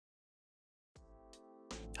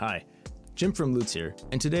Hi, Jim from Loots here,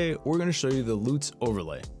 and today we're going to show you the Loots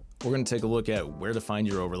overlay. We're going to take a look at where to find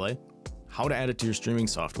your overlay, how to add it to your streaming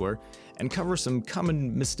software, and cover some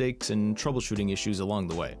common mistakes and troubleshooting issues along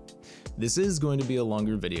the way. This is going to be a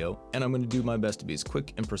longer video, and I'm going to do my best to be as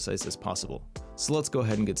quick and precise as possible. So let's go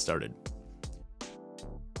ahead and get started.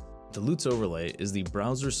 The Loots overlay is the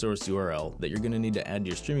browser source URL that you're going to need to add to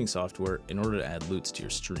your streaming software in order to add Loots to your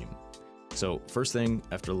stream. So first thing,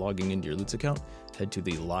 after logging into your Loots account, head to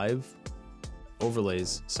the Live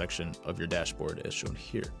Overlays section of your dashboard as shown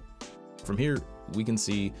here. From here, we can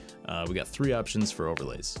see we got three options for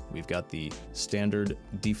overlays. We've got the standard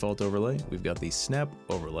default overlay, we've got the snap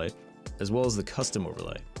overlay, as well as the custom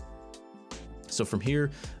overlay. So from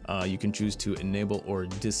here, you can choose to enable or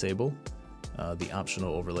disable the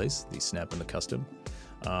optional overlays, the snap and the custom.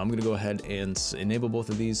 I'm going to go ahead and enable both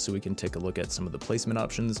of these so we can take a look at some of the placement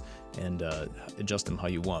options and adjust them how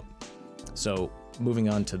you want. So moving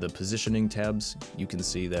on to the positioning tabs, you can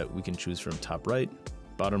see that we can choose from top right,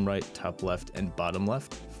 top left, and bottom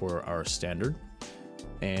left for our standard.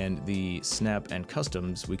 And the snap and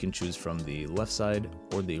customs, we can choose from the left side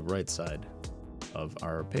or the right side of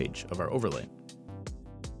our page, of our overlay.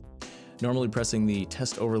 Normally pressing the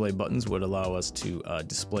test overlay buttons would allow us to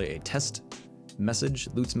display a test message,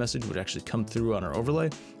 Loots message would actually come through on our overlay,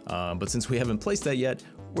 but since we haven't placed that yet,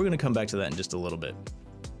 we're going to come back to that in just a little bit.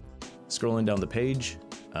 Scrolling down the page,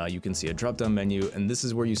 you can see a drop-down menu, and this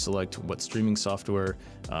is where you select what streaming software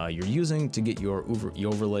you're using to get your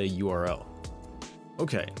overlay URL.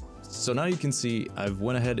 Okay, so now you can see I've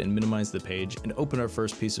went ahead and minimized the page and opened our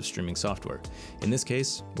first piece of streaming software. In this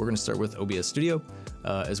case, we're going to start with OBS Studio,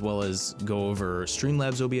 as well as go over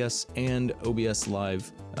Streamlabs OBS and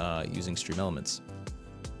OBS.Live using Stream Elements.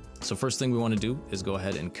 So first thing we want to do is go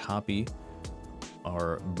ahead and copy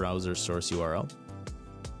our browser source URL.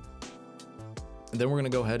 And then we're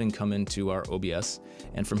going to go ahead and come into our OBS,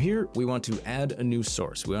 and from here we want to add a new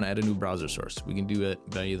source. We want to add a new browser source. We can do it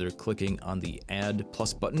by either clicking on the Add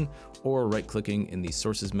Plus button or right-clicking in the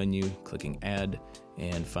Sources menu, clicking Add,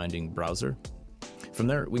 and finding Browser. From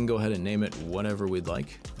there, we can go ahead and name it whatever we'd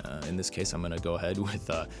like. In this case, I'm going to go ahead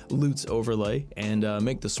with Loots Overlay and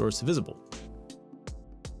make the source visible.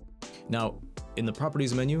 Now, in the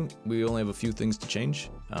Properties menu, we only have a few things to change.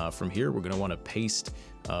 From here, we're going to want to paste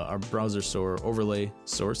our browser overlay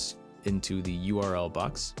source into the URL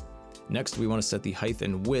box. Next, we want to set the height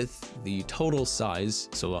and width, the total size,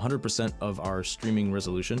 so 100% of our streaming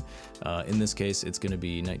resolution. In this case, it's going to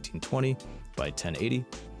be 1920 by 1080.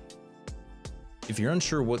 If you're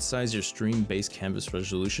unsure what size your stream base canvas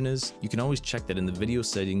resolution is, you can always check that in the Video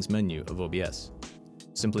Settings menu of OBS.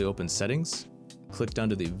 Simply open Settings, click down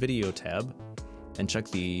to the Video tab, and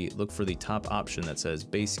look for the top option that says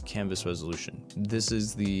Base Canvas Resolution. This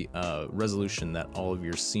is the resolution that all of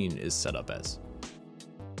your scene is set up as.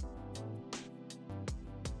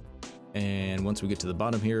 And once we get to the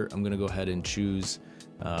bottom here, I'm going to go ahead and choose,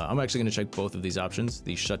 I'm actually going to check both of these options,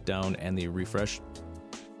 the shutdown and the refresh.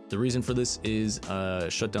 The reason for this is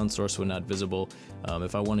shutdown source when not visible.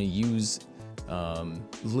 If I want to use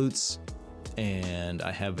Loots and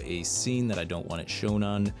I have a scene that I don't want it shown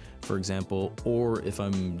on, for example, or if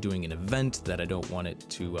I'm doing an event that I don't want it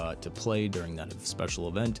to play during that special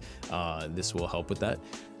event, this will help with that.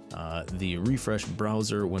 The refresh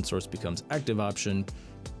browser when source becomes active option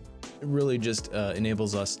really just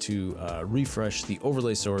enables us to refresh the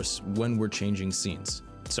overlay source when we're changing scenes.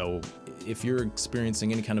 So if you're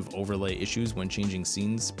experiencing any kind of overlay issues when changing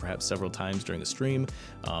scenes, perhaps several times during a stream,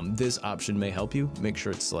 this option may help you. Make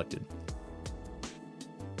sure it's selected.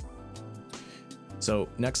 So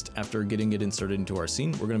next, after getting it inserted into our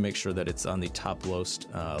scene, we're going to make sure that it's on the topmost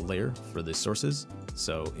layer for the sources.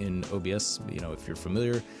 So in OBS, if you're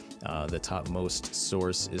familiar, the topmost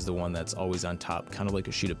source is the one that's always on top, kind of like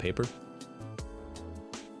a sheet of paper.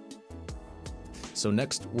 So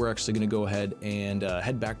next, we're actually going to go ahead and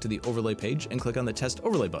head back to the overlay page and click on the Test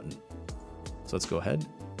Overlay button. So let's go ahead,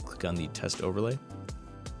 click on the Test Overlay.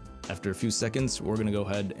 After a few seconds, we're going to go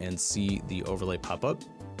ahead and see the overlay pop up,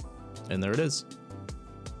 and there it is.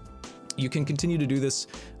 You can continue to do this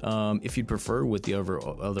if you'd prefer with the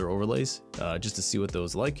other overlays, just to see what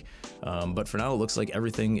those like. But for now, it looks like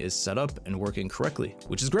everything is set up and working correctly,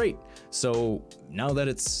 which is great. So now that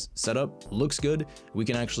it's set up, looks good, we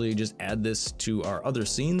can actually just add this to our other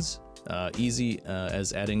scenes, easy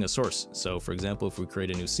as adding a source. So for example, if we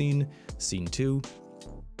create a new scene, scene 2,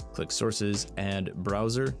 click Sources, Add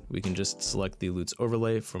Browser, we can just select the Loots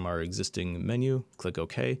overlay from our existing menu, click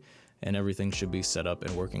OK, and everything should be set up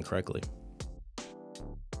and working correctly.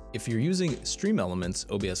 If you're using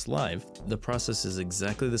Streamlabs OBS.Live, the process is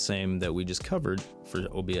exactly the same that we just covered for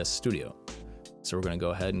OBS Studio. So we're going to go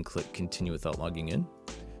ahead and click Continue without logging in.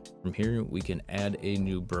 From here, we can add a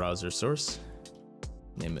new browser source,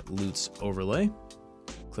 name it Loots Overlay,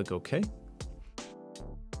 click OK.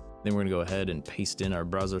 Then we're going to go ahead and paste in our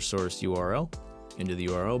browser source URL into the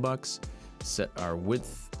URL box, set our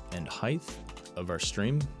width and height of our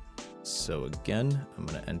stream. So again, I'm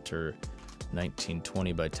going to enter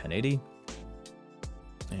 1920 by 1080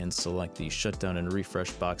 and select the shutdown and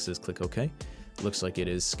refresh boxes, click OK. Looks like it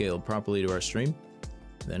is scaled properly to our stream.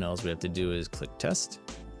 Then all we have to do is click test.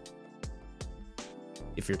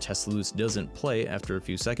 If your test loose doesn't play after a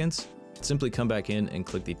few seconds, simply come back in and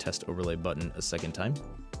click the test overlay button a second time.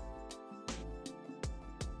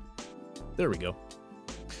 There we go.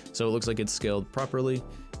 So it looks like it's scaled properly,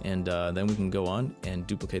 and then we can go on and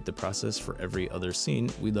duplicate the process for every other scene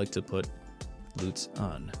we'd like to put Loots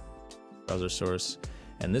on. Browser source,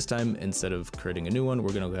 and this time instead of creating a new one,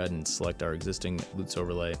 we're going to go ahead and select our existing Loots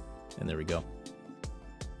overlay, and there we go.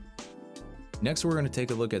 Next, we're going to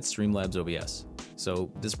take a look at Streamlabs OBS. So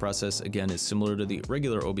this process again is similar to the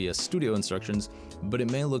regular OBS Studio instructions, but it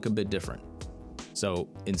may look a bit different. So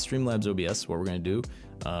in Streamlabs OBS, what we're going to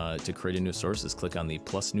do to create a new source is click on the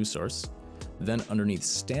plus new source. Then underneath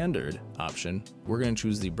standard option, we're going to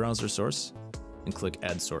choose the browser source and click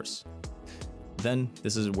add source. Then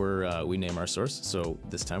this is where we name our source. So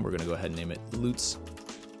this time we're going to go ahead and name it Loots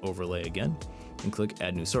Overlay again and click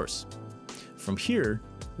add new source. From here,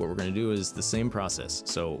 what we're going to do is the same process.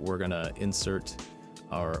 So we're going to insert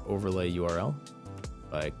our overlay URL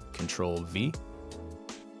by Control V.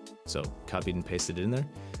 So copied and pasted it in there.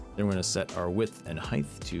 Then we're going to set our width and height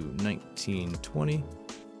to 1920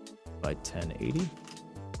 by 1080.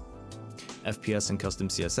 FPS and custom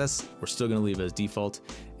CSS, we're still going to leave as default.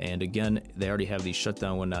 And again, they already have the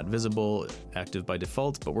shutdown when not visible active by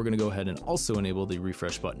default, but we're going to go ahead and also enable the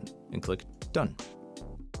refresh button and click done.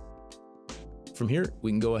 From here, we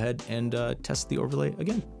can go ahead and test the overlay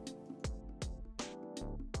again.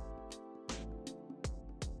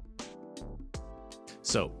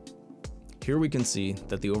 So here we can see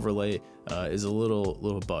that the overlay is a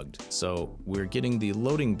little bugged. So we're getting the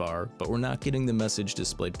loading bar, but we're not getting the message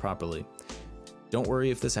displayed properly. Don't worry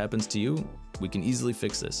if this happens to you, we can easily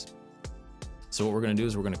fix this. So what we're going to do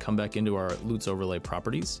is we're going to come back into our Loots overlay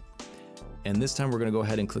properties. And this time we're going to go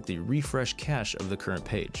ahead and click the refresh cache of the current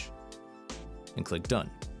page and click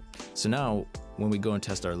done. So now when we go and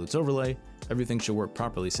test our Loots overlay, everything should work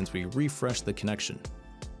properly since we refreshed the connection.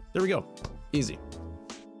 There we go, easy.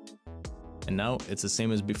 And now it's the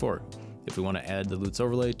same as before. If we want to add the Loots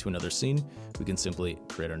overlay to another scene, we can simply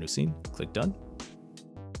create our new scene, click done,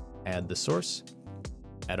 add the source,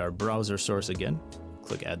 add our browser source again,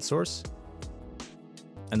 click add source.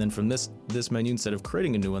 And then from this menu, instead of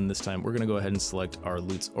creating a new one this time, we're going to go ahead and select our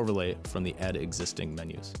Loots overlay from the add existing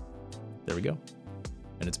menus. There we go.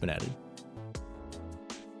 And it's been added.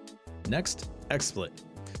 Next, XSplit.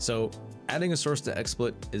 So adding a source to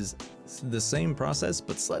XSplit is the same process,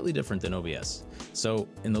 but slightly different than OBS. So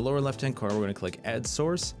in the lower left-hand corner, we're going to click add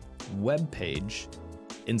source, web page,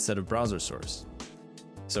 instead of browser source.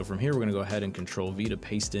 So from here, we're going to go ahead and Control V to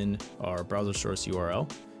paste in our browser source URL,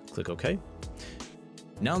 click OK.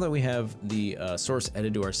 Now that we have the source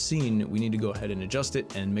added to our scene, we need to go ahead and adjust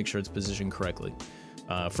it and make sure it's positioned correctly.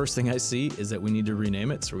 First thing I see is that we need to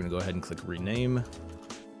rename it. So we're going to go ahead and click rename,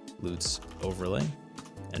 Loots overlay,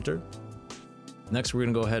 enter. Next, we're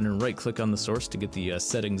going to go ahead and right click on the source to get the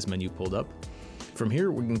settings menu pulled up. From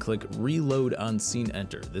here, we can click reload on scene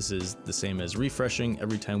enter. This is the same as refreshing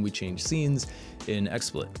every time we change scenes in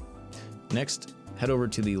XSplit. Next, head over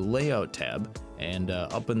to the layout tab, and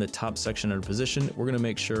up in the top section under position, we're going to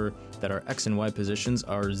make sure that our X and Y positions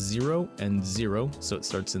are 0 and 0. So it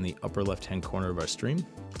starts in the upper left-hand corner of our stream.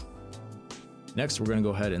 Next, we're going to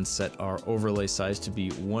go ahead and set our overlay size to be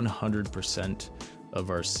 100% of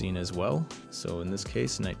our scene as well. So in this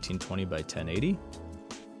case, 1920 by 1080.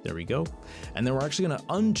 There we go. And then we're actually going to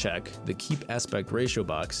uncheck the keep aspect ratio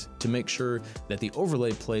box to make sure that the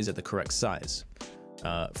overlay plays at the correct size.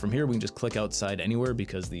 From here, we can just click outside anywhere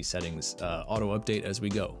because the settings auto update as we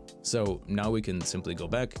go. So now we can simply go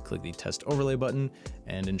back, click the test overlay button,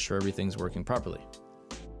 and ensure everything's working properly.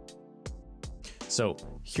 So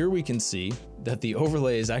here we can see that the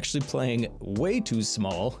overlay is actually playing way too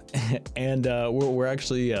small, and we're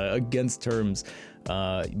actually against terms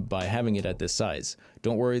by having it at this size.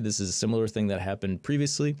 Don't worry, this is a similar thing that happened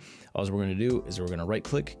previously. All we're going to do is we're going to right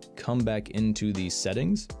click, come back into the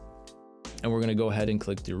settings, and we're going to go ahead and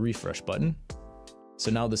click the refresh button.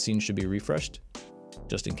 So now the scene should be refreshed.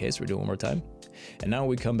 Just in case, we do it one more time. And now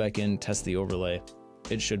we come back in, test the overlay.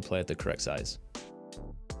 It should play at the correct size.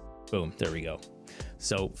 Boom, there we go.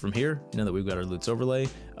 So from here, now that we've got our Lutz overlay,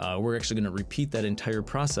 we're actually gonna repeat that entire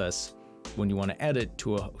process when you wanna add it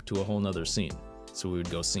to a whole nother scene. So we would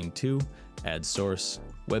go scene 2, add source,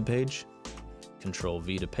 web page, Control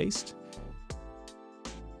V to paste,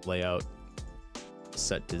 layout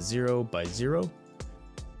set to 0 by 0,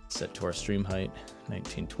 set to our stream height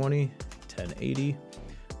 1920, 1080,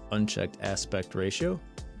 unchecked aspect ratio,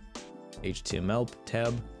 HTML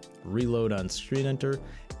tab, reload on screen enter,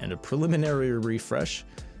 and a preliminary refresh.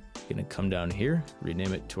 Gonna come down here,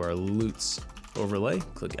 rename it to our Lutz overlay,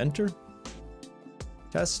 click enter,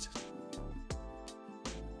 test,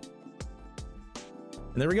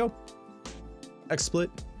 and there we go. XSplit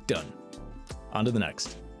done. On to the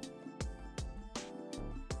next.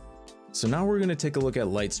 So now we're gonna take a look at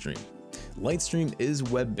Lightstream. Lightstream is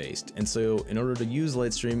web-based, and so in order to use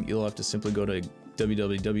Lightstream, you'll have to simply go to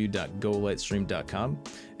www.golightstream.com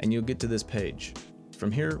and you'll get to this page.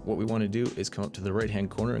 From here, what we want to do is come up to the right-hand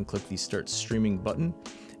corner and click the Start Streaming button.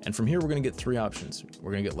 And from here, we're going to get 3 options.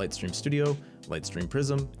 We're going to get Lightstream Studio, Lightstream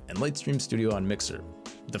Prism, and Lightstream Studio on Mixer.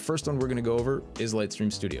 The first one we're going to go over is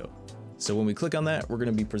Lightstream Studio. So when we click on that, we're going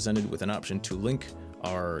to be presented with an option to link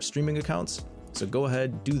our streaming accounts. So go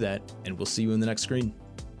ahead, do that, and we'll see you in the next screen.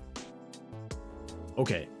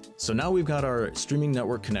 Okay, so now we've got our streaming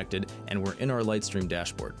network connected and we're in our Lightstream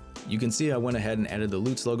dashboard. You can see I went ahead and added the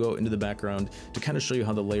Lutz logo into the background to kind of show you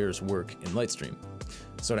how the layers work in Lightstream.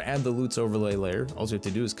 So to add the Lutz overlay layer, all you have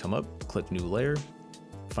to do is come up, click New Layer,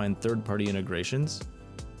 find Third-Party Integrations,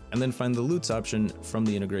 and then find the Lutz option from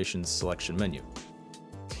the Integrations selection menu.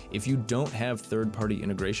 If you don't have third-party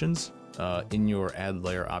integrations in your Add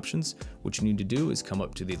Layer options, what you need to do is come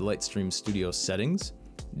up to the Lightstream Studio settings,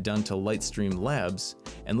 down to Lightstream Labs,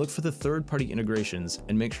 and look for the third-party integrations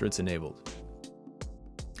and make sure it's enabled.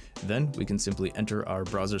 Then we can simply enter our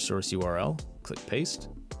browser source URL, click paste,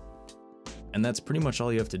 and that's pretty much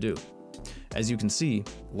all you have to do. As you can see,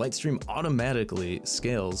 Lightstream automatically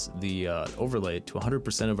scales the overlay to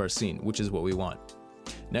 100% of our scene, which is what we want.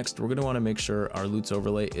 Next, we're going to want to make sure our Lutz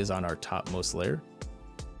overlay is on our topmost layer,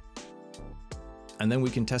 and then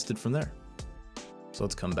we can test it from there. So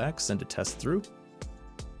let's come back, send a test through,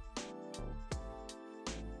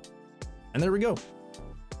 and there we go.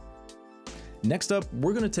 Next up,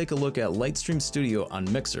 we're going to take a look at Lightstream Studio on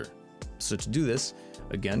Mixer. So to do this,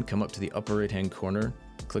 again, come up to the upper right-hand corner,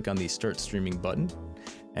 click on the Start Streaming button,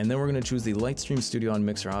 and then we're going to choose the Lightstream Studio on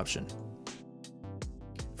Mixer option.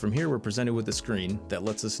 From here, we're presented with a screen that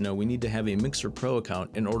lets us know we need to have a Mixer Pro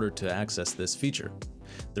account in order to access this feature.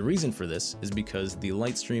 The reason for this is because the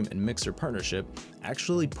Lightstream and Mixer partnership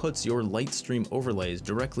actually puts your Lightstream overlays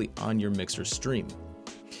directly on your Mixer stream.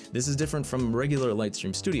 This is different from regular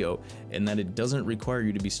Lightstream Studio in that it doesn't require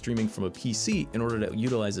you to be streaming from a PC in order to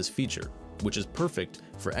utilize this feature, which is perfect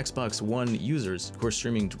for Xbox One users who are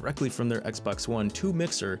streaming directly from their Xbox One to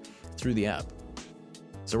Mixer through the app.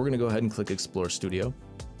 So we're going to go ahead and click Explore Studio.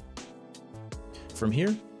 From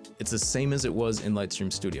here, it's the same as it was in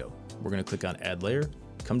Lightstream Studio. We're going to click on Add Layer,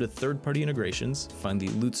 come to Third-Party Integrations, find the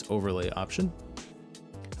Lutz overlay option.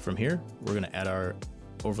 From here, we're going to add our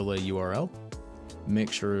overlay URL.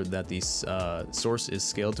 Make sure that the source is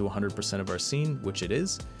scaled to 100% of our scene, which it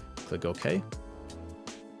is. Click OK.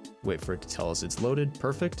 Wait for it to tell us it's loaded,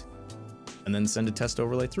 perfect. And then send a test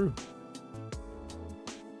overlay through.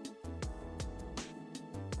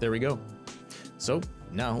 There we go. So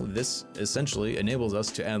now this essentially enables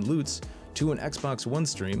us to add Lutz to an Xbox One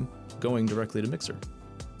stream going directly to Mixer.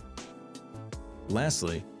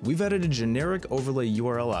 Lastly, we've added a generic overlay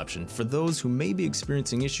URL option for those who may be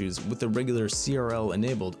experiencing issues with the regular CRL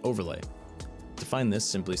enabled overlay. To find this,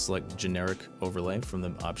 simply select generic overlay from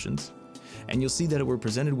the options, and you'll see that we're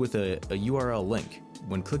presented with a URL link.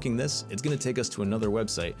 When clicking this, it's going to take us to another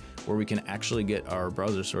website where we can actually get our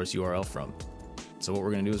browser source URL from. So what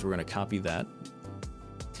we're going to do is we're going to copy that.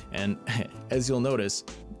 And as you'll notice,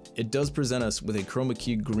 it does present us with a chroma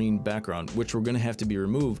key green background, which we're going to have to be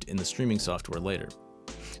removed in the streaming software later.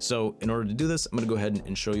 So in order to do this, I'm going to go ahead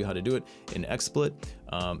and show you how to do it in XSplit.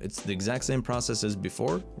 It's the exact same process as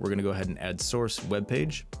before. We're going to go ahead and add source web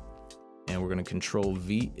page, and we're going to Control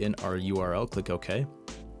V in our URL, click OK.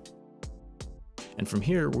 And from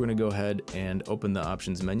here, we're going to go ahead and open the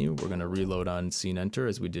options menu. We're going to reload on scene enter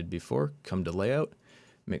as we did before, come to layout,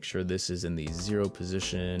 make sure this is in the 0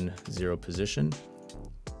 position.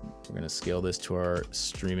 We're going to scale this to our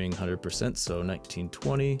streaming 100%, so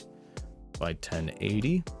 1920 by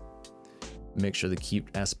 1080. Make sure the keep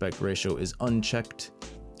aspect ratio is unchecked.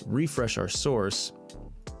 Refresh our source,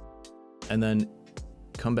 and then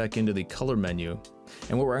come back into the color menu,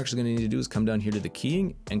 and what we're actually going to need to do is come down here to the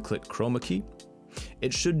keying and click chroma key.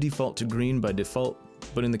 It should default to green by default,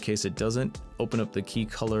 but in the case it doesn't, open up the key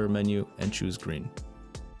color menu and choose green.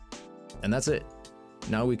 And that's it.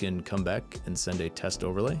 Now we can come back and send a test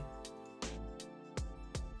overlay.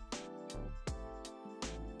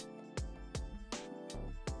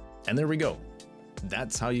 And there we go.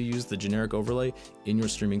 That's how you use the generic overlay in your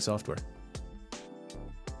streaming software.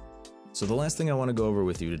 So the last thing I want to go over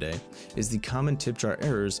with you today is the common tip jar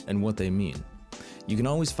errors and what they mean. You can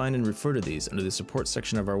always find and refer to these under the support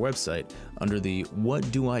section of our website under the "What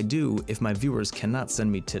do I do if my viewers cannot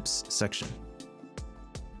send me tips" section.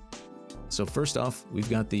 So first off, we've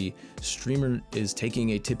got the streamer is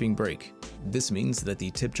taking a tipping break. This means that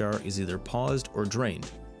the tip jar is either paused or drained,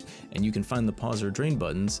 and you can find the pause or drain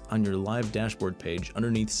buttons on your live dashboard page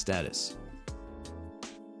underneath status.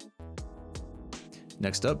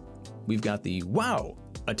 Next up, we've got the "Wow!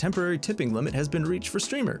 A temporary tipping limit has been reached for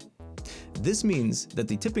streamer." This means that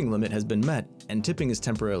the tipping limit has been met and tipping is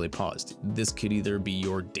temporarily paused. This could either be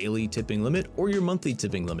your daily tipping limit or your monthly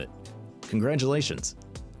tipping limit. Congratulations!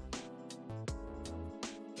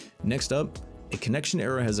 Next up, a connection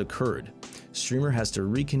error has occurred. Streamer has to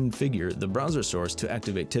reconfigure the browser source to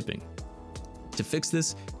activate tipping. To fix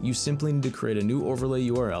this, you simply need to create a new overlay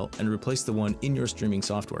URL and replace the one in your streaming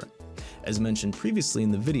software. As mentioned previously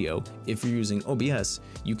in the video, if you're using OBS,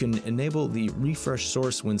 you can enable the refresh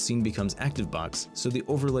source when scene becomes active box, so the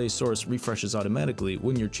overlay source refreshes automatically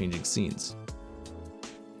when you're changing scenes.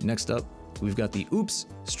 Next up, we've got the "Oops,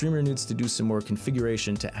 streamer needs to do some more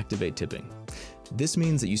configuration to activate tipping." This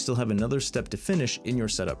means that you still have another step to finish in your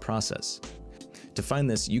setup process. To find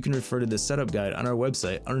this, you can refer to the setup guide on our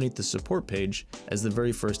website underneath the support page as the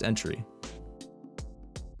very first entry.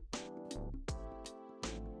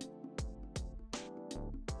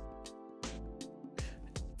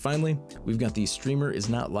 Finally, we've got the "Streamer is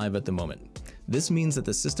not live at the moment." This means that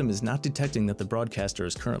the system is not detecting that the broadcaster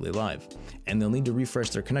is currently live, and they'll need to refresh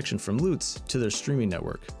their connection from Lutz to their streaming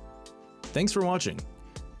network. Thanks for watching.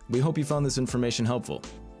 We hope you found this information helpful.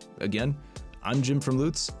 Again, I'm Jim from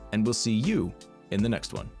Lutz, and we'll see you in the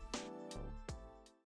next one.